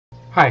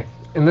Hi,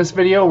 in this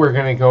video we're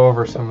going to go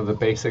over some of the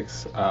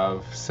basics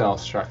of cell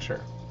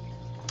structure.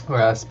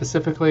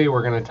 Specifically,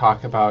 we're going to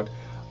talk about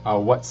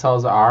what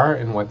cells are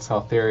and what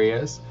cell theory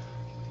is.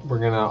 We're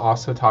going to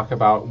also talk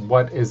about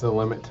what is the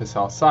limit to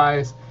cell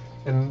size,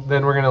 and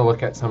then we're going to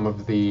look at some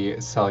of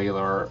the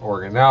cellular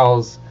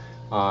organelles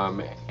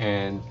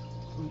and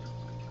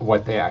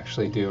what they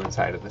actually do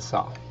inside of the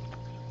cell.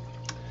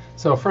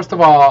 So first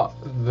of all,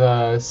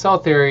 the cell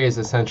theory is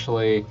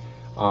essentially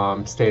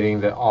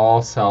stating that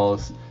all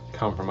cells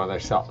come from other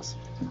cells.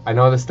 I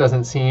know this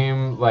doesn't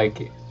seem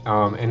like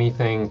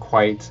anything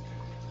quite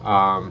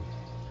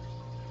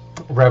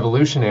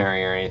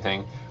revolutionary or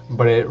anything,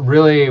 but it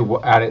really,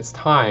 at its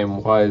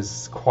time,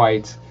 was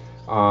quite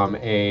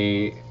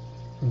a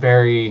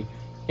very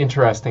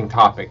interesting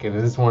topic, and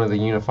it is one of the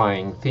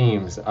unifying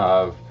themes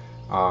of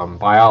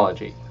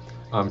biology.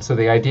 So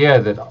the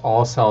idea that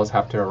all cells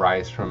have to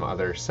arise from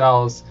other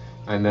cells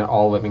and that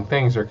all living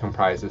things are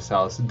comprised of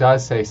cells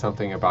does say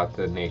something about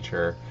the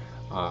nature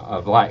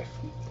of life.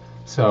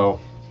 So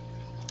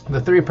the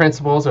three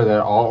principles are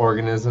that all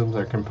organisms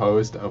are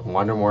composed of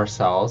one or more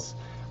cells,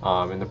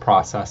 and the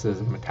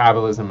processes of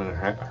metabolism and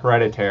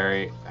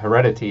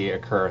heredity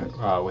occur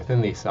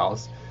within these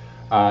cells.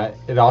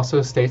 It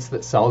also states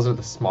that cells are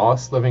the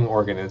smallest living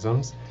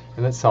organisms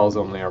and that cells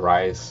only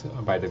arise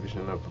by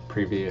division of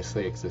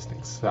previously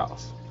existing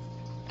cells.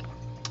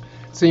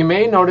 So you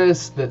may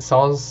notice that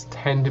cells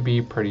tend to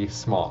be pretty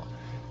small.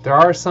 There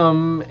are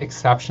some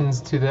exceptions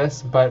to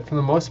this, but for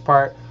the most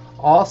part,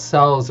 all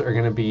cells are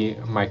going to be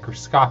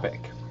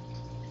microscopic.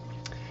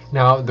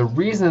 Now, the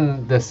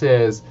reason this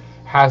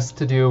has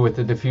to do with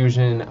the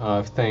diffusion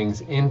of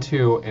things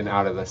into and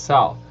out of the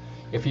cell.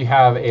 If you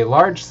have a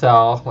large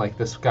cell, like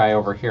this guy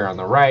over here on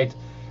the right,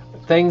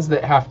 things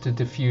that have to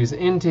diffuse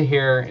into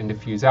here and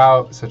diffuse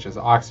out, such as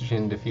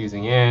oxygen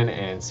diffusing in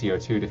and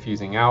CO2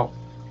 diffusing out,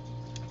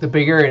 the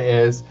bigger it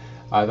is,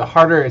 the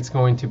harder it's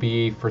going to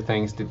be for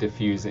things to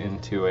diffuse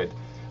into it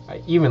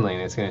evenly,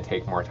 and it's going to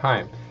take more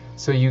time.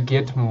 So you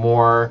get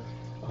more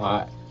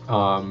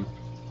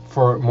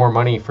for more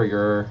money for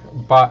your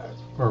buck,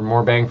 or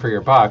more bang for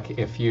your buck,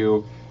 if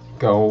you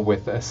go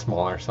with a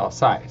smaller cell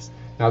size.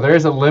 Now there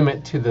is a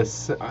limit to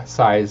this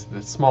size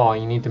that's small.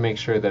 You need to make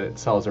sure that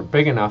cells are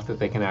big enough that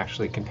they can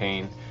actually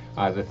contain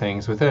the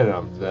things within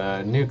them,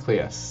 the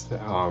nucleus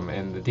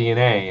and the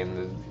DNA and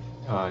the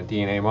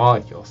DNA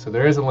molecules. So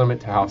there is a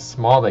limit to how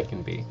small they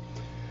can be.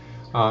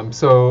 By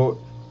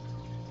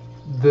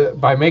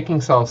making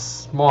cells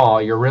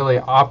small, you're really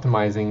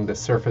optimizing the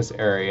surface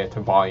area to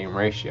volume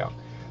ratio.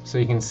 So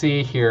you can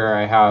see here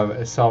I have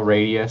a cell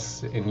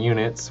radius in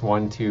units,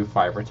 1, 2,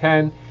 5, or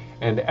 10,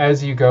 and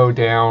as you go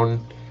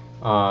down,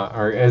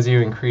 or as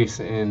you increase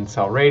in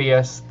cell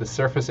radius, the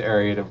surface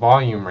area to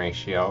volume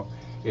ratio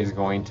is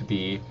going to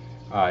be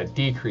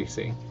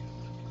decreasing.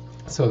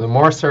 So the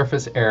more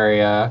surface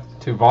area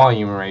to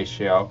volume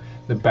ratio,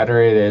 the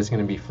better it is going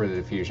to be for the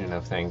diffusion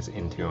of things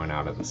into and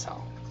out of the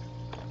cell.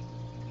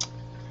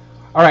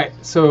 All right,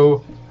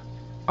 so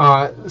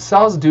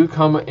cells do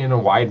come in a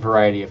wide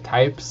variety of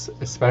types,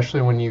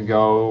 especially when you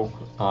go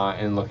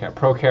and look at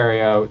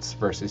prokaryotes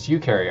versus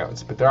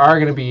eukaryotes. But there are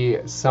going to be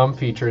some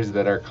features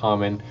that are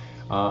common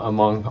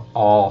among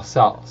all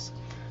cells.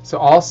 So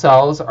all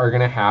cells are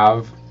going to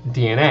have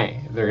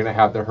DNA. They're going to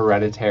have the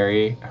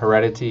hereditary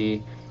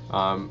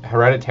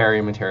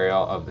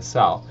material of the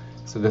cell.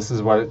 So this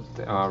is what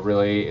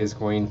really is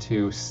going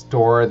to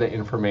store the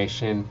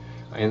information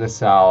in the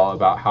cell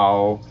about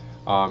how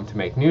to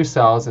make new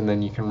cells, and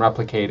then you can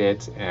replicate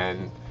it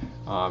and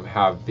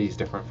have these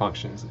different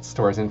functions. It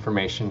stores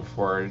information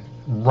for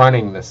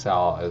running the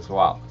cell as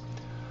well.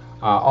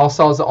 All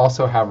cells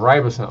also have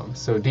ribosomes.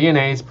 So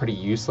DNA is pretty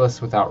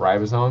useless without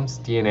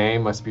ribosomes.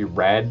 DNA must be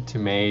read to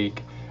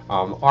make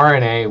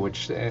RNA,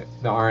 which the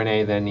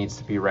RNA then needs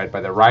to be read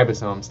by the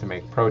ribosomes to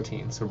make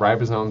proteins. So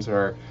ribosomes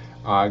are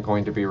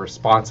going to be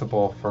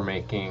responsible for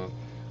making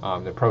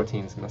the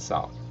proteins in the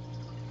cell.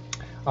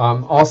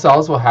 All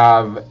cells will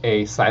have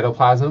a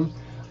cytoplasm.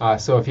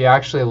 So if you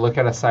actually look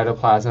at a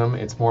cytoplasm,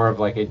 it's more of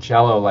like a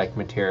jello-like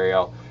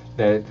material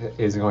that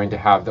is going to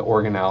have the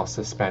organelle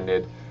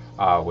suspended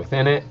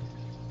within it.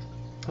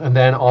 And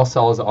then all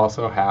cells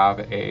also have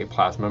a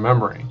plasma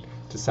membrane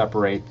to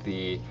separate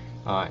the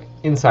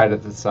inside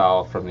of the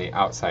cell from the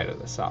outside of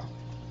the cell.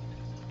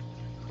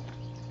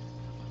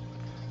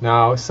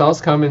 Now, cells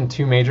come in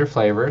two major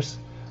flavors,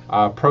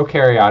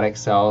 prokaryotic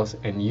cells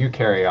and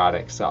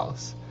eukaryotic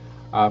cells.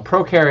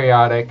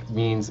 Prokaryotic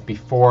means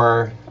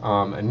before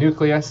a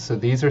nucleus, so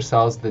these are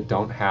cells that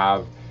don't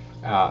have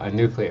a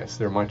nucleus.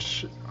 They're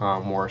much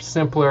more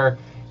simpler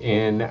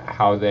in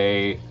how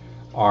they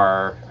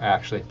are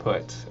actually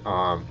put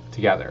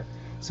together.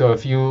 So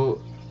if you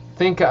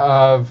think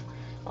of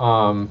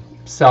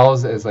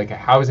cells as like a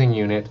housing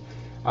unit,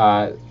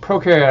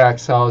 prokaryotic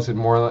cells would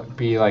more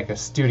be like a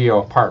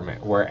studio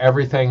apartment where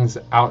everything's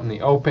out in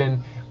the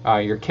open.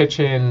 Your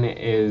kitchen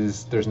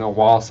there's no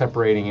wall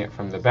separating it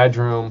from the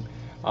bedroom.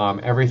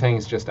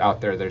 Everything's just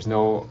out there. There's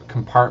no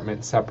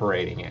compartment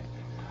separating it.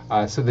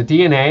 So the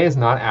DNA is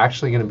not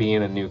actually going to be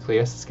in a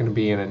nucleus. It's going to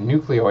be in a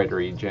nucleoid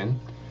region.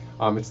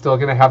 It's still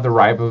going to have the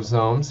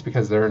ribosomes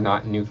because they're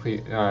not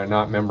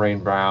not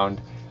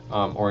membrane-bound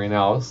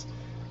organelles.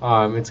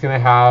 It's going to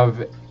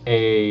have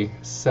a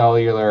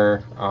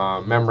cellular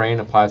membrane,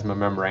 a plasma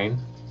membrane,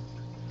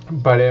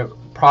 but it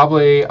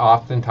probably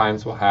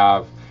oftentimes will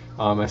have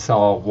a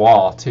cell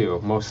wall too.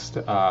 Most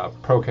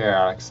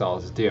prokaryotic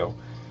cells do,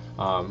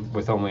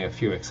 with only a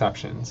few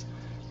exceptions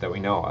that we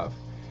know of.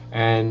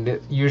 And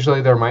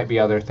usually there might be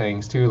other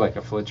things too, like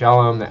a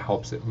flagellum that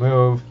helps it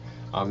move.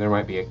 There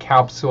might be a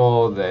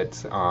capsule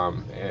that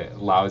it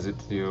allows it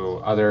to do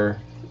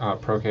other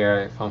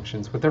prokaryotic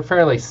functions, but they're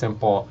fairly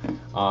simple,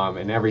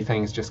 and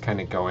everything's just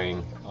kind of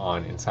going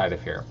on inside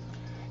of here.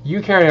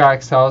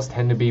 Eukaryotic cells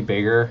tend to be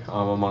bigger,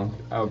 among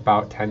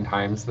about 10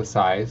 times the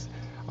size.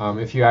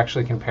 If you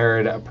actually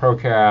compared a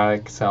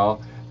prokaryotic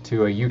cell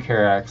to a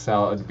eukaryotic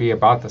cell, it would be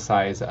about the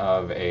size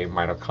of a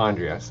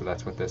mitochondria. So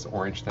that's what this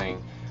orange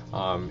thing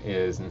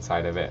is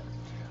inside of it.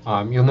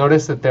 You'll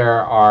notice that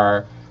there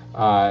are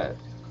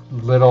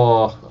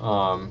little,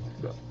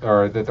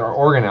 or that there are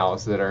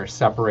organelles that are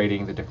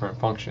separating the different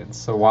functions.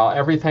 So while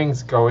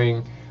everything's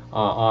going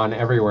on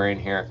everywhere in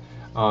here,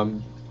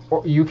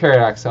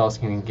 eukaryotic cells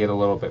can get a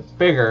little bit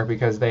bigger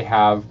because they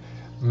have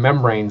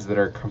membranes that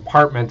are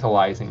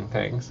compartmentalizing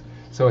things.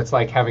 So it's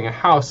like having a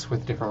house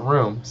with different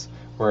rooms,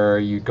 where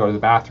you go to the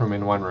bathroom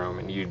in one room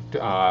and you'd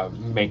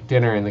make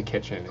dinner in the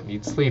kitchen and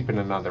you'd sleep in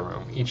another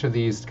room. Each of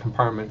these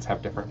compartments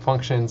have different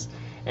functions,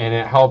 and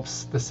it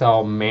helps the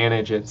cell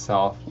manage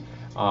itself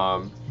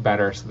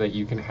better so that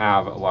you can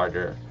have a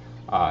larger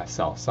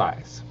cell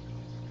size.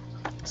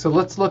 So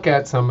let's look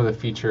at some of the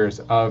features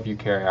of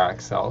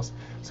eukaryotic cells.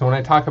 So when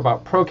I talk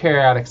about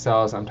prokaryotic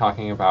cells, I'm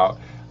talking about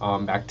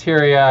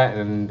bacteria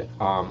and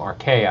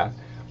archaea.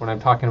 When I'm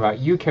talking about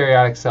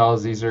eukaryotic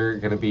cells, these are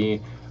going to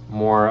be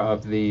more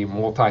of the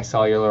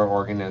multicellular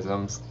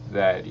organisms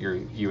that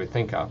you would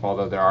think of,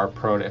 although there are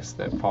protists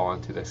that fall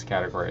into this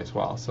category as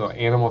well. So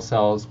animal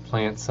cells,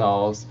 plant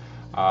cells,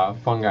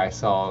 fungi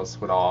cells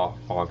would all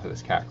fall into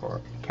this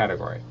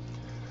category.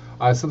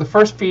 So the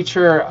first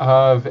feature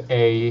of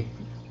a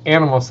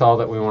animal cell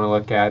that we want to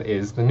look at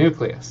is the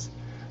nucleus.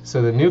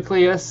 So the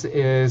nucleus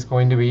is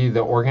going to be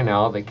the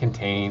organelle that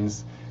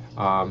contains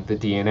the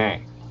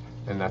DNA,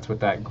 and that's what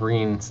that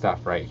green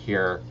stuff right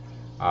here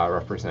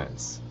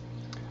represents.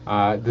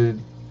 The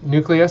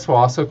nucleus will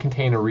also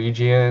contain a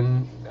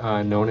region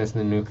known as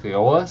the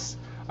nucleolus.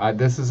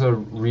 This is a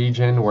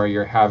region where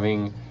you're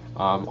having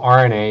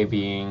RNA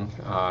being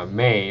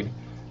made,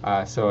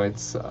 so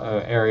it's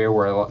an area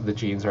where the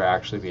genes are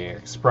actually being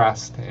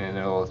expressed, and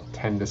it'll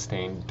tend to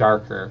stain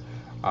darker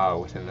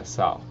within the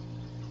cell.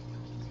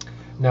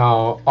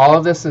 Now, all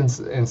of this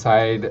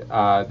inside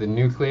the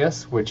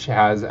nucleus, which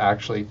has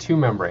actually two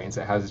membranes.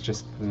 It has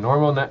just the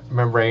normal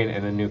membrane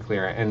and a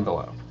nuclear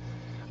envelope.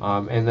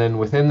 And then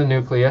within the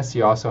nucleus,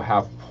 you also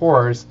have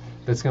pores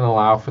that's going to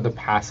allow for the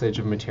passage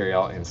of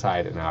material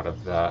inside and out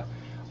of the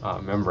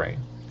membrane.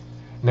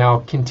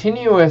 Now,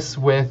 continuous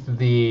with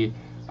the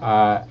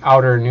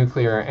outer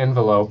nuclear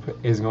envelope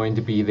is going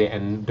to be the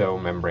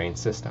endomembrane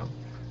system.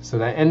 So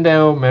the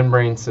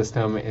endomembrane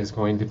system is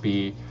going to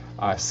be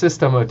a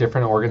system of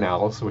different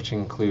organelles, which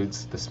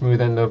includes the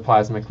smooth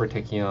endoplasmic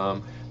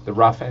reticulum, the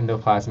rough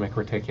endoplasmic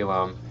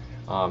reticulum,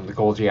 the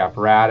Golgi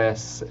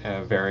apparatus,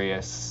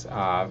 various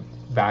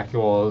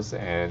vacuoles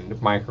and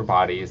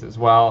microbodies as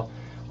well,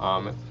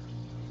 and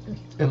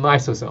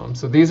lysosomes.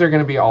 So these are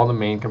going to be all the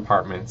main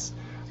compartments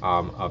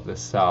of the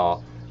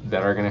cell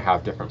that are going to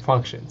have different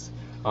functions.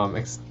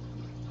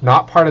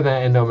 Not part of the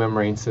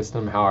endomembrane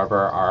system, however,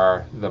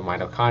 are the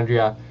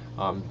mitochondria.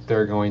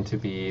 They're going to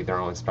be their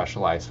own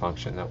specialized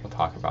function that we'll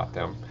talk about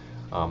them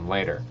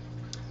later.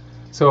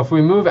 So if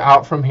we move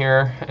out from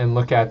here and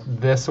look at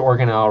this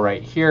organelle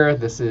right here,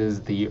 this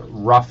is the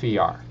rough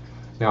ER.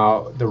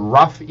 Now, the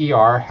rough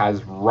ER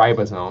has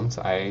ribosomes.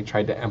 I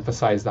tried to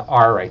emphasize the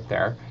R right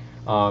there,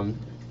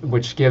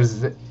 which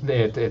gives it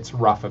its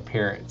rough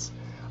appearance.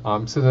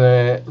 So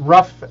the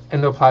rough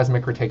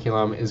endoplasmic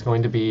reticulum is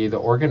going to be the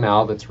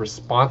organelle that's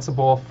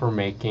responsible for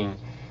making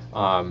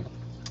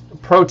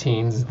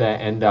proteins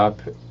that end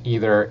up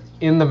either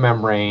in the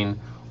membrane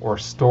or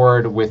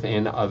stored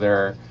within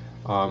other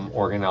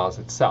organelles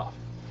itself.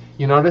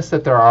 You notice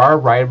that there are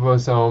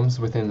ribosomes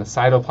within the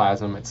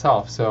cytoplasm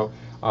itself. So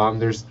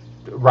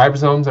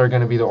ribosomes are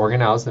going to be the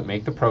organelles that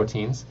make the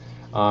proteins.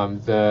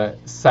 The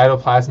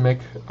cytoplasmic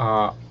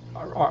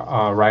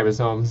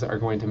ribosomes are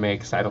going to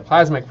make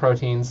cytoplasmic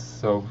proteins,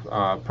 so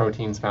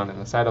proteins found in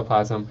the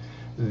cytoplasm.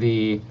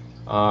 The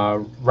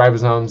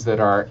ribosomes that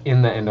are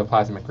in the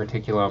endoplasmic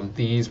reticulum,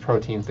 these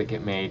proteins that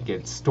get made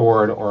get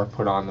stored or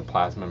put on the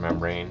plasma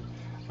membrane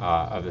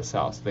of the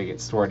cell, so they get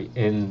stored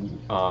in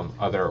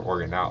other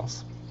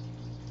organelles.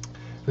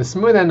 The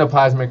smooth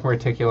endoplasmic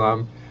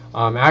reticulum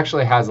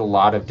actually has a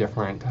lot of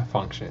different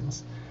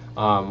functions.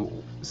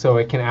 So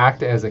it can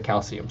act as a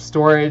calcium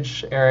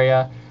storage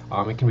area.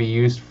 It can be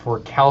used for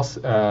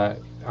carbohydrate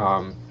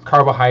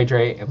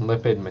and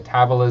lipid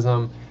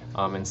metabolism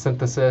and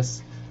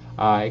synthesis.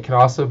 It can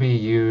also be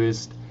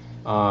used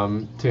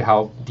to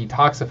help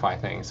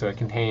detoxify things. So it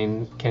can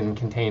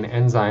contain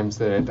enzymes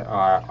that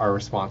are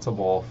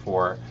responsible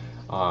for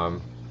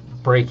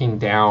breaking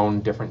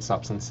down different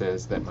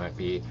substances that might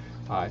be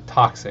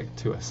toxic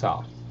to a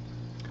cell.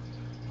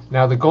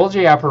 Now the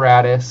Golgi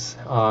apparatus,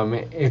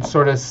 it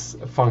sort of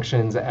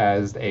functions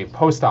as a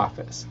post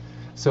office.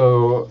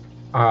 So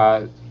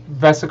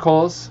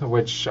vesicles,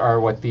 which are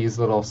what these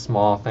little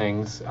small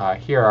things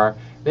here are,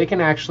 they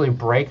can actually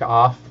break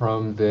off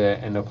from the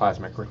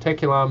endoplasmic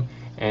reticulum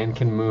and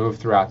can move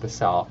throughout the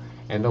cell.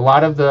 And a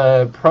lot of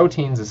the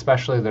proteins,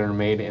 especially that are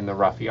made in the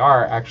rough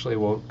ER, actually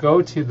will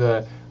go to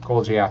the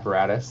Golgi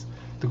apparatus.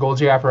 The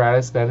Golgi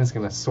apparatus then is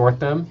going to sort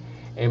them.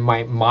 It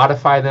might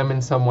modify them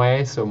in some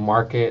way, so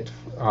mark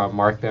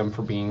them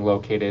for being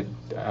located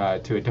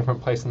to a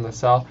different place in the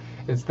cell.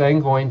 It's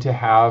then going to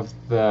have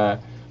the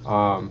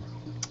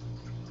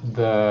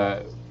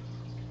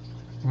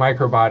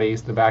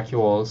microbodies, the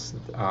vacuoles,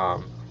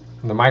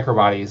 the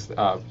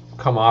microbodies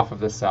come off of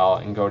the cell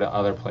and go to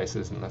other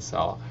places in the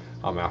cell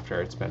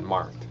after it's been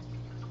marked.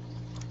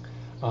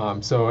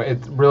 So it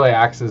really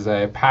acts as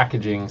a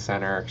packaging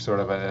center,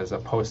 sort of as a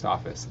post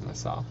office in the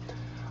cell.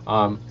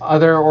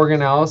 Other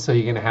organelles, so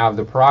you can have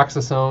the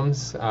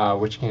peroxisomes,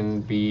 which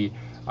can be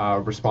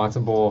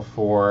responsible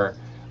for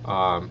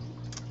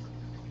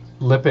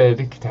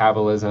lipid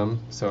catabolism,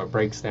 so it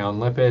breaks down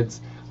lipids.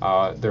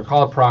 They're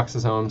called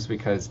peroxisomes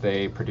because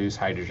they produce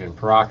hydrogen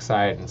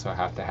peroxide, and so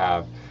have to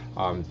have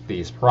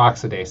these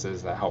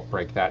peroxidases that help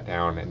break that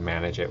down and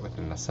manage it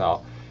within the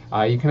cell.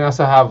 You can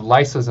also have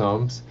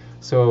lysosomes.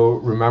 So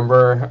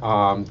remember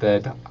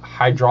that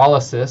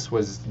hydrolysis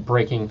was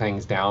breaking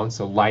things down,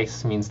 so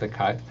lyse means to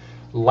cut.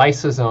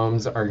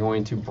 Lysosomes are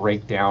going to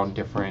break down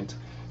different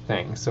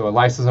things. So a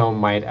lysosome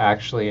might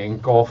actually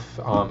engulf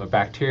a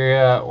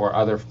bacteria or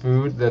other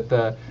food that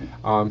the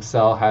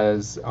cell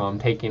has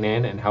taken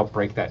in and help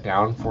break that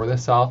down for the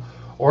cell.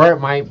 Or it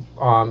might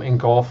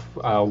engulf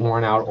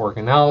worn out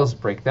organelles,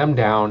 break them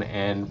down,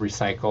 and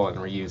recycle and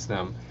reuse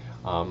them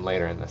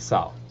later in the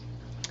cell.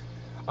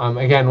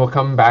 Again, we'll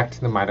come back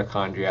to the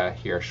mitochondria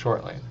here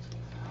shortly.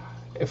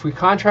 If we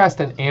contrast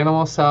an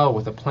animal cell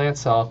with a plant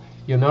cell,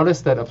 you'll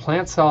notice that a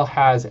plant cell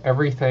has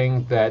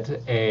everything that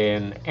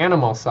an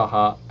animal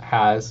cell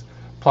has,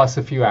 plus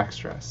a few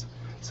extras.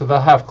 So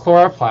they'll have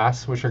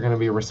chloroplasts, which are going to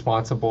be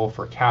responsible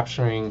for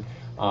capturing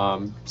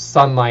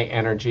sunlight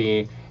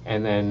energy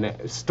and then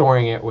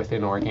storing it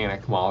within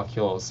organic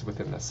molecules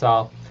within the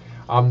cell.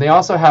 They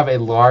also have a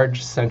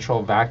large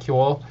central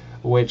vacuole,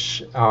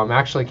 which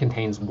actually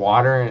contains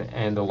water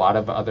and a lot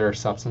of other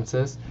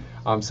substances.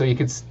 So you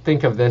could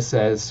think of this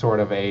as sort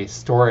of a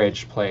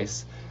storage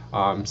place.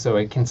 So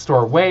it can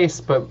store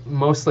waste, but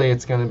mostly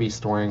it's going to be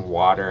storing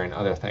water and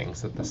other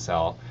things that the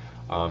cell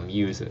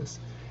uses.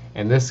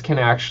 And this can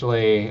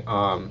actually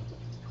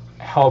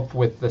help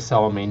with the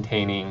cell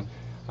maintaining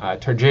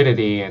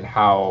turgidity and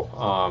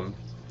how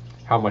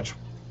much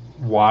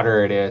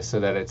water it is so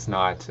that it's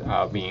not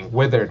being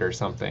withered or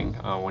something.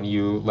 When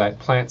you let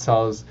plant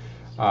cells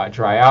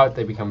dry out,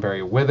 they become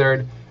very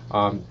withered.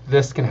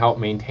 This can help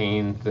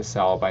maintain the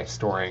cell by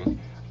storing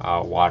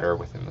water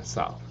within the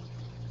cell.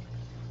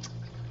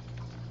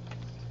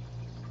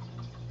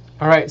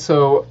 All right,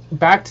 so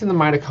back to the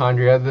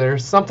mitochondria.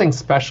 There's something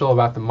special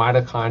about the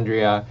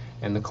mitochondria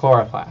and the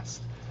chloroplast.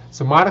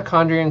 So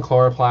mitochondria and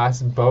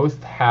chloroplast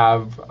both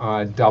have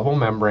double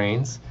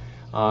membranes,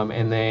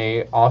 and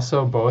they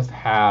also both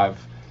have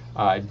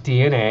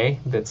DNA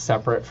that's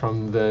separate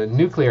from the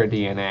nuclear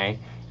DNA,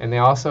 and they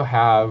also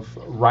have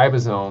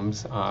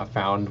ribosomes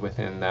found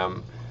within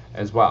them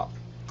as well.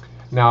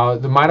 Now,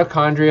 the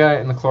mitochondria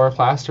and the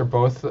chloroplast are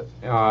both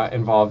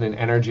involved in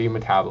energy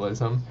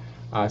metabolism.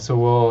 So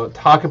we'll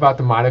talk about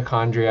the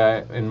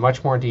mitochondria in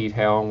much more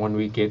detail when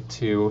we get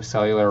to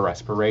cellular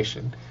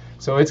respiration.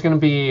 So it's going to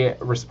be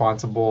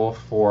responsible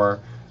for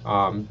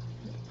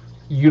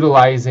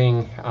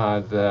utilizing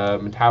the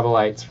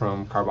metabolites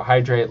from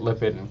carbohydrate,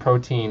 lipid, and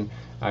protein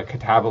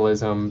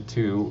catabolism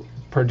to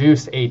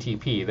produce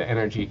ATP, the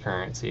energy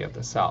currency of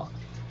the cell.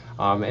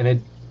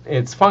 And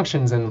its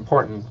functions are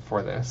important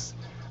for this.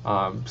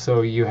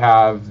 So you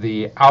have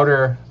the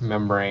outer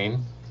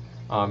membrane,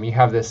 you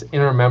have this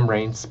inner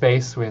membrane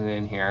space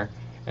within here,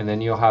 and then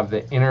you'll have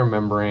the inner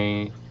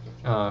membrane,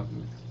 the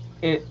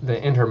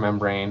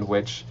intermembrane,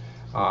 which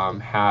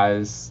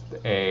has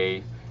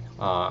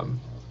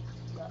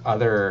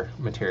other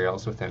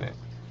materials within it.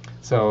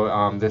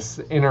 So this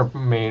inner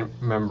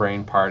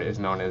membrane part is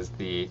known as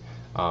the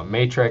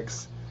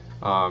matrix.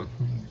 We're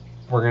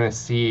going to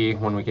see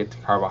when we get to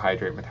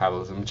carbohydrate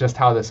metabolism just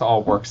how this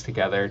all works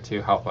together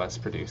to help us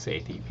produce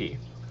ATP.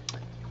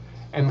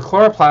 And the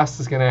chloroplast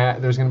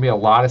there's going to be a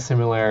lot of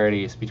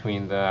similarities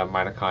between the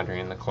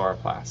mitochondria and the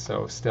chloroplast.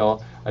 So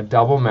still a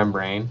double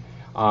membrane.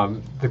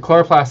 The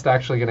chloroplast is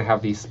actually going to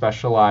have these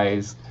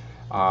specialized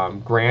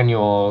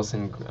granules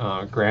and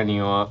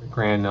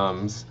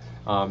granums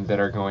that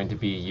are going to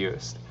be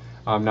used.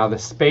 Now the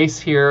space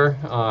here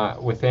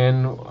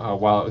within,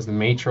 while it was the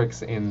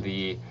matrix in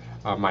the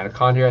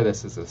mitochondria,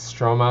 this is the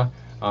stroma.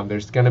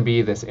 there's going to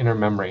be this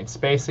intermembrane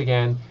space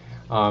again,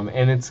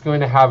 and it's going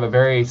to have a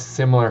very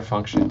similar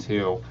function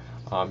to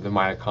the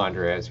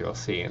mitochondria, as you'll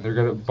see, and they're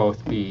going to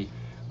both be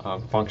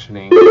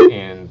functioning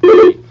in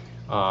the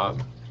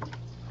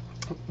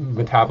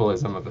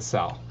metabolism of the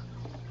cell.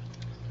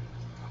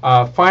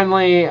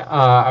 Finally,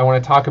 I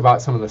want to talk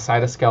about some of the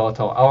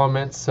cytoskeletal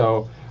elements.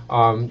 So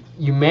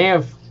you may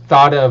have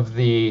thought of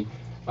the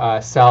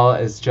cell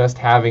as just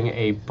having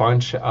a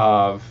bunch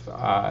of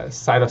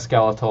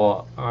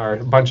cytoskeletal, or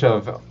a bunch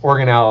of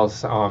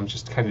organelles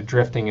just kind of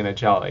drifting in a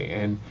jelly.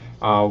 And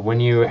when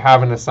you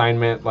have an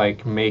assignment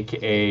like make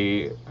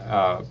a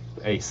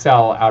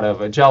cell out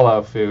of a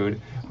Jell-O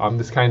food,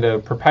 this kind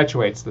of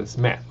perpetuates this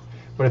myth.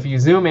 But if you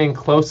zoom in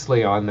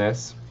closely on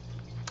this,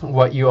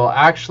 what you will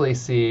actually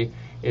see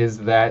is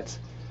that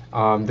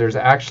there's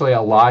actually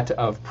a lot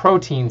of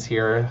proteins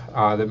here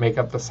that make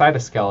up the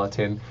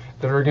cytoskeleton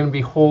that are going to be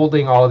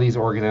holding all of these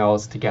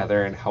organelles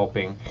together and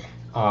helping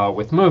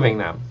with moving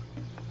them.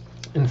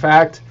 In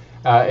fact,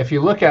 if you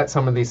look at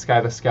some of these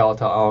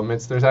cytoskeletal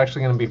elements, there's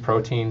actually going to be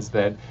proteins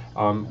that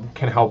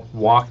can help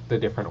walk the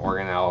different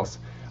organelles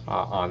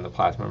on the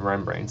plasma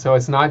membrane. So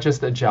it's not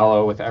just a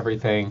Jell-O with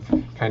everything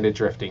kind of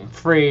drifting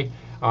free,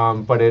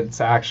 but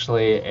it's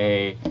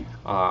actually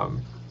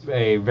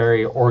a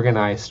very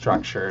organized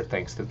structure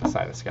thanks to the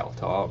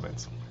cytoskeletal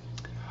elements.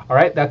 All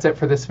right, that's it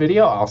for this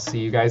video. I'll see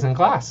you guys in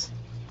class.